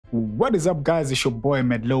What is up, guys? It's your boy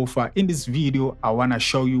Medlofa. In this video, I want to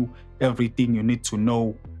show you everything you need to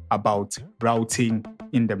know about routing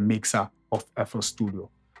in the mixer of FL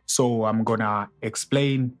Studio. So I'm gonna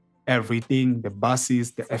explain everything, the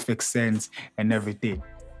buses, the FX sends, and everything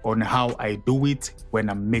on how I do it when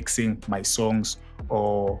I'm mixing my songs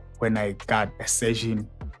or when I got a session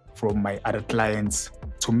from my other clients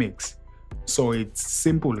to mix. So it's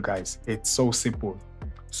simple, guys. It's so simple.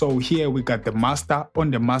 So here we got the master. On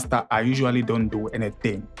the master, I usually don't do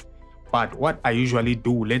anything. But what I usually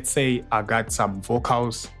do, let's say I got some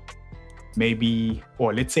vocals, maybe,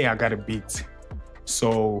 or let's say I got a beat.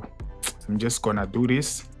 So I'm just gonna do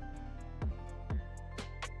this.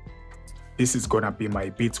 This is gonna be my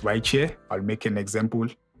beat right here. I'll make an example.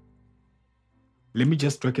 Let me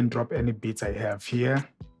just drag and drop any beats I have here.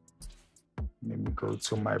 Let me go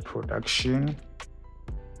to my production.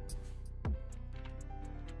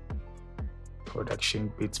 Production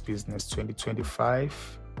Beats Business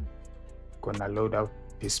 2025. Gonna load out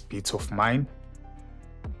this beat of mine.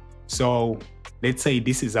 So let's say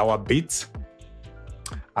this is our beat.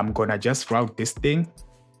 I'm gonna just route this thing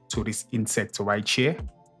to this insert right here.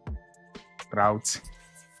 Route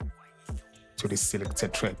to this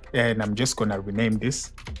selected track. And I'm just gonna rename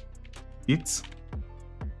this beat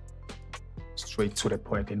straight to the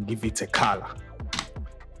point and give it a color.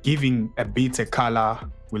 Giving a beat a color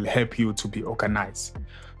will help you to be organized.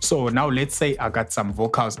 So now let's say I got some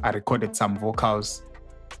vocals, I recorded some vocals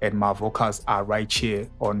and my vocals are right here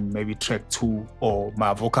on maybe track 2 or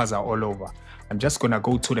my vocals are all over. I'm just gonna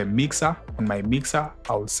go to the mixer. On my mixer,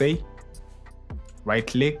 I'll say right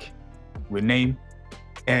click, rename,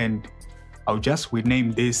 and I'll just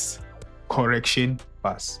rename this correction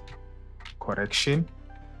bus. Correction.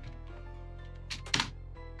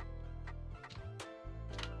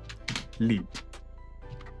 Lead.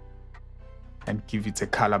 And give it a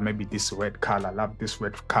color, maybe this red color. I love this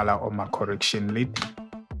red color on my correction lead.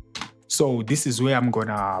 So this is where I'm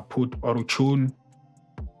gonna put auto tune.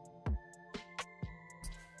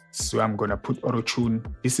 So I'm gonna put auto tune.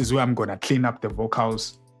 This is where I'm gonna clean up the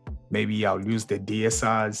vocals. Maybe I'll use the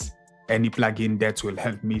DSRs, any plugin that will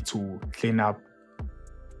help me to clean up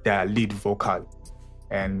the lead vocal,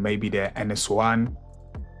 and maybe the NS1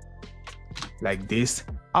 like this.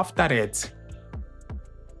 After that,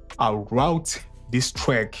 I'll route this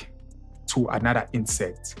track to another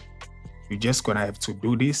insert. You're just gonna have to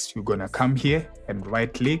do this. You're gonna come here and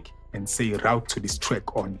right click and say route to this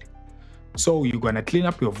track only. So you're gonna clean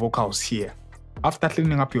up your vocals here. After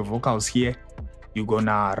cleaning up your vocals here, you're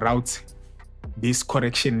gonna route this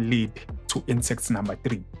correction lead to insert number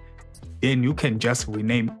 3. Then you can just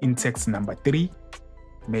rename insert number 3,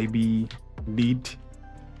 maybe lead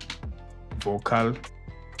vocal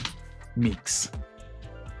mix.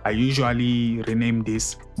 I usually rename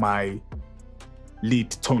this my lead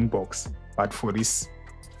tone box, but for this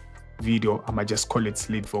video, I might just call it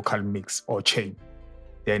lead vocal mix or chain.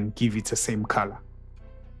 Then give it the same color,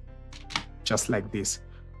 just like this.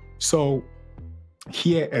 So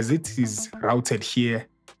here, as it is routed here,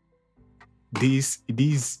 these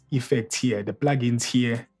effects here, the plugins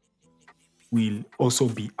here, will also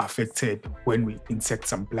be affected when we insert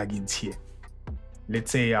some plugins here.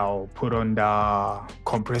 Let's say I'll put on the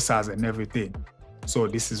compressors and everything. So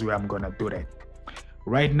this is where I'm gonna do that.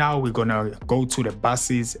 Right now, we're gonna go to the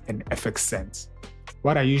buses and FX sends.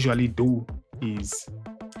 What I usually do is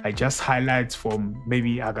I just highlight from,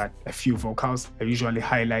 maybe I got a few vocals. I usually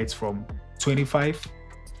highlight from 25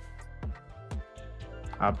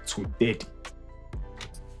 up to 30.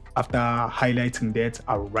 After highlighting that,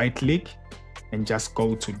 I'll right click and just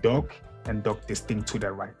go to dock and dock this thing to the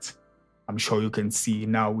right. I'm sure you can see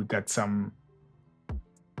now we got some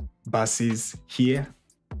buses here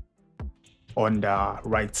on the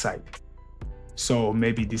right side. So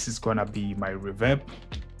maybe this is gonna be my reverb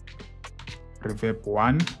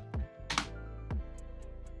 1,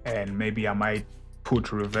 and maybe I might put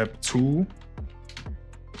reverb 2.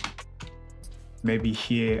 Maybe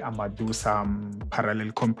here I'm gonna do some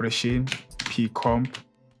parallel compression, P comp.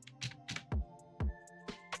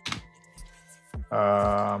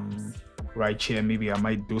 Right here, maybe I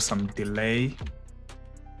might do some delay.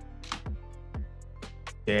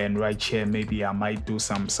 Then right here, maybe I might do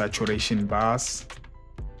some saturation bars.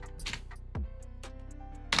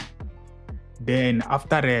 Then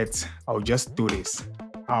after that, I'll just do this.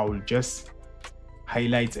 I'll just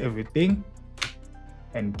highlight everything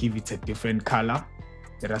and give it a different color.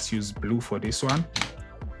 Let us use blue for this one.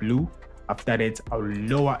 Blue. After that, I'll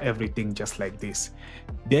lower everything just like this.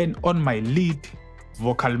 Then on my lead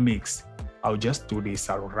vocal mix, I'll just do this.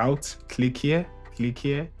 I'll route, click here, click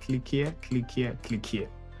here, click here, click here, click here.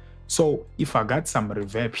 So if I got some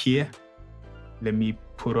reverb here, let me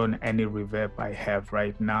put on any reverb I have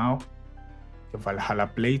right now, the Valhalla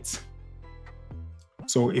plate.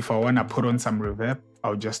 So if I want to put on some reverb,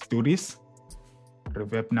 I'll just do this.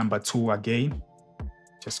 Reverb number 2 again.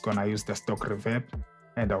 Just gonna use the stock reverb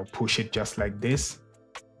and I'll push it just like this.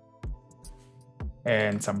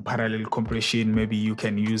 And some parallel compression, maybe you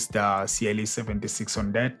can use the CLA 76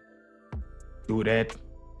 on that. Do that,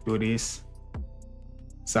 do this.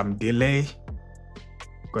 Some delay,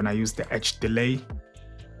 gonna use the edge delay.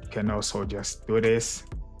 You can also just do this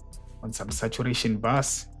on some saturation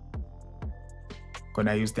bus.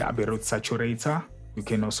 Gonna use the Abbey Road saturator. You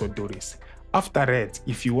can also do this. After that,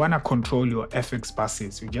 if you wanna control your FX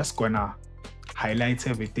buses, you're just gonna highlight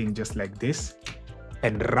everything just like this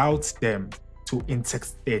and route them to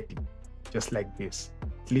Intex 30, just like this.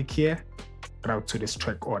 Click here, route to this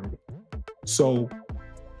track only. So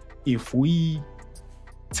if we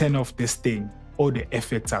turn off this thing, all the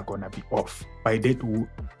effects are gonna be off. By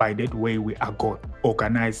that way, we are going to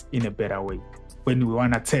organize in a better way. When we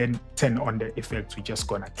wanna turn on the effects, we just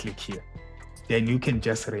gonna click here. Then you can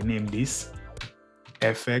just rename this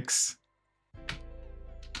FX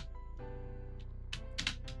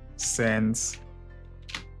Sense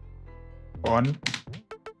on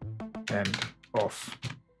and off,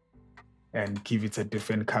 and give it a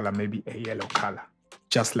different color, maybe a yellow color,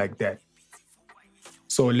 just like that.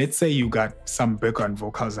 So let's say you got some background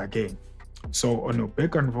vocals again. So on your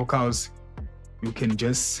background vocals, you can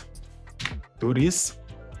just do this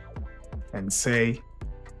and say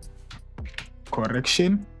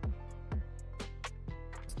correction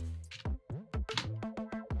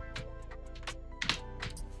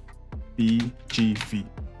BGV.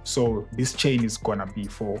 So this chain is gonna be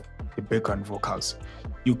for the background vocals.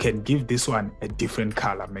 You can give this one a different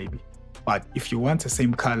color maybe, but if you want the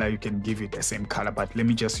same color, you can give it the same color, but let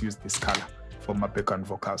me just use this color for my background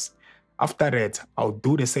vocals. After that, I'll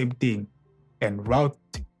do the same thing and route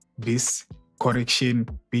this correction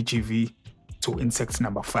BGV to insect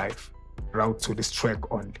number 5, route to this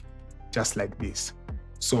track only, just like this.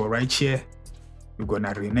 So right here, we're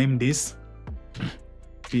gonna rename this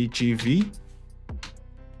BGV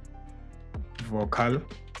vocal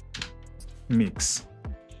mix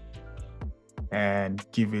and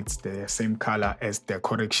give it the same color as the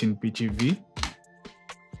correction BGV.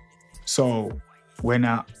 So when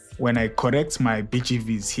I correct my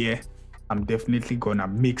BGVs here, I'm definitely gonna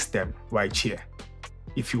mix them right here.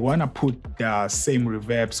 If you wanna put the same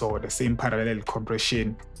reverbs or the same parallel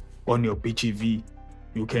compression on your BGV,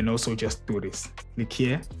 you can also just do this. Click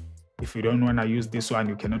here. If you don't wanna use this one,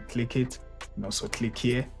 you cannot click it. You can also click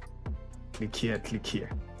here, click here, click here.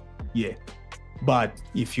 Yeah. But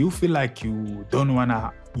if you feel like you don't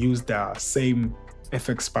wanna use the same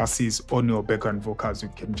FX passes on your background vocals, you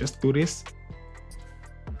can just do this.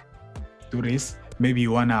 Do this. Maybe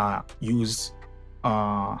you wanna use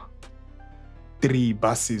 3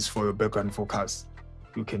 buses for your background vocals.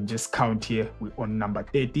 You can just count here. We're on number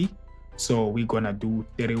 30. So we're gonna do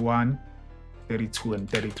 31, 32, and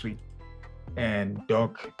 33. And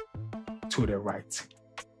dock to the right.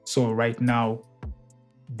 So right now,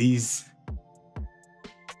 these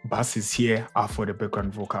buses here are for the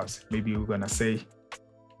background vocals. Maybe we're gonna say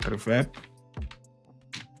reverb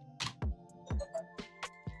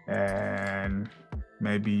and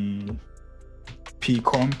maybe P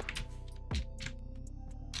comp.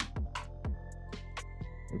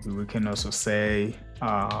 Maybe we can also say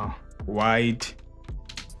wide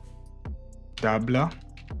doubler.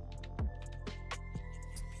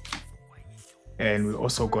 And we're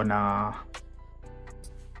also gonna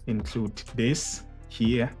include this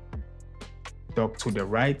here, dock to the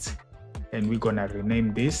right, and we're gonna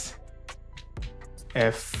rename this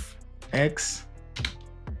FX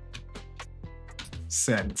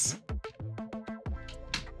Sense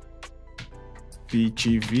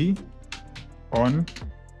BGV on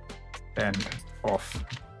and off.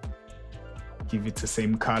 Give it the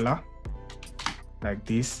same color like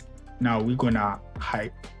this. Now we're gonna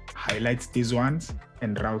highlight these ones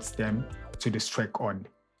and route them to this track on,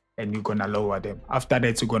 and you're gonna lower them. After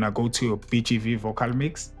that, you're gonna go to your BGV vocal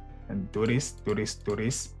mix and do this, do this, do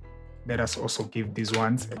this. Let us also give these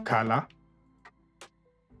ones a color,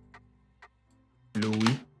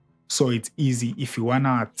 bluey. So it's easy. If you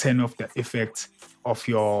wanna turn off the effect of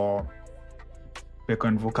your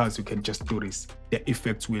background vocals, you can just do this. The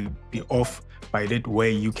effect will be off. By that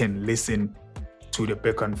way, you can listen to the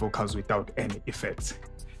background vocals without any effects.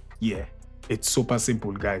 Yeah, it's super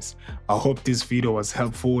simple, guys. I hope this video was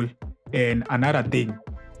helpful. And another thing,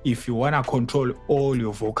 if you wanna control all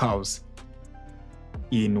your vocals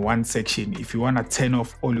in one section. If you want to turn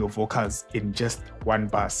off all your vocals in just one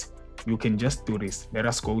bass, you can just do this. Let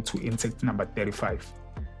us go to insect number 35.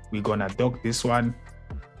 We're gonna dock this one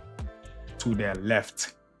to the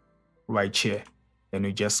left right here, and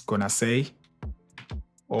we're just gonna say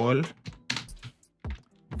all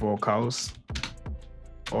vocals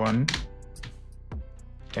on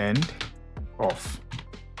and off.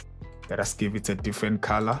 Let us give it a different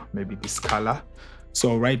color, maybe this color.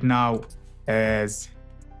 So right now, as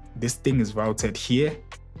this thing is routed here,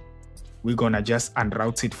 we're gonna just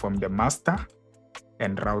unroute it from the master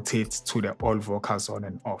and route it to the all vocals on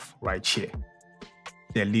and off right here,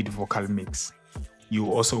 the lead vocal mix.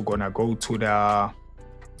 You also gonna go to the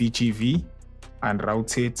BGV and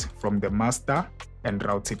route it from the master and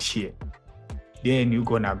route it here. Then you're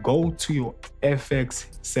gonna go to your FX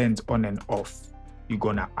send on and off. You're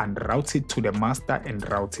gonna unroute it to the master and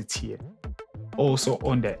route it here. Also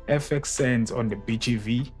on the FX send on the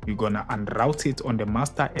BGV, you're gonna unroute it on the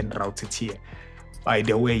master and route it here. By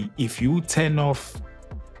the way, if you turn off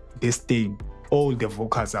this thing, all the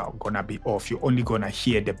vocals are gonna be off. You're only gonna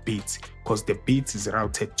hear the beats because the beat is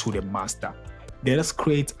routed to the master. Let us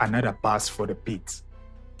create another bass for the beats.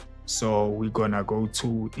 So we're gonna go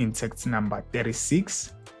to insect number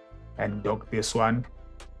 36 and dock this one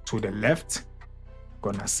to the left.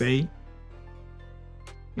 Gonna say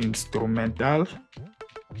instrumental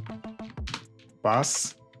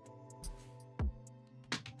bass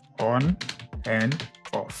on and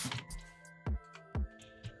off.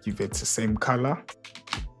 Give it the same color.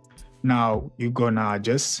 Now you're gonna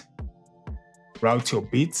just route your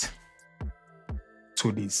beat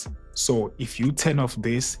to this. So if you turn off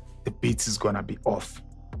this, the beat is gonna be off.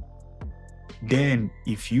 Then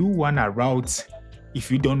if you wanna route, if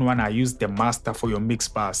you don't wanna use the master for your mix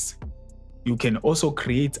bass, you can also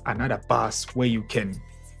create another bass where you can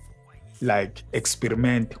like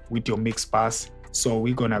experiment with your mix bass. So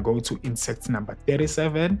we're gonna go to insect number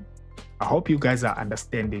 37. I hope you guys are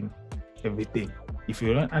understanding everything. If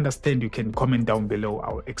you don't understand, you can comment down below.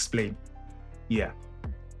 I'll explain. Yeah,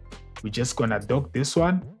 we're just gonna dock this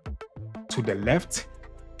one to the left,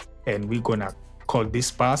 and we're gonna call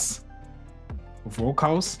this bass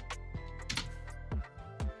vocals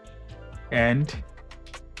and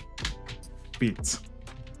beats.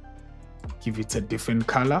 Give it a different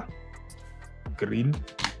color, green.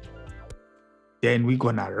 Then we're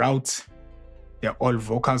gonna route the all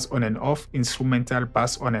vocals on and off, instrumental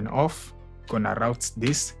bass on and off. Gonna route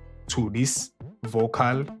this to this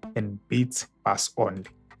vocal and beat bass only.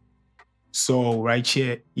 So right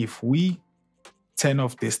here, if we turn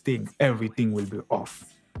off this thing, everything will be off.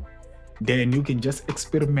 Then you can just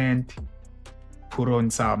experiment, put on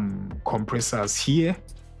some compressors here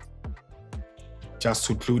just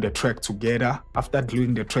to glue the track together. After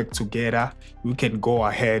gluing the track together, you can go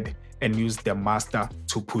ahead and use the master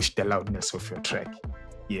to push the loudness of your track.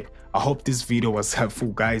 Yeah, I hope this video was helpful,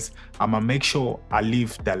 guys. I'ma make sure I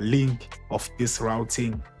leave the link of this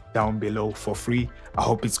routing down below for free. I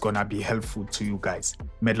hope it's gonna be helpful to you guys.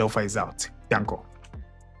 Medlofa is out. Danko.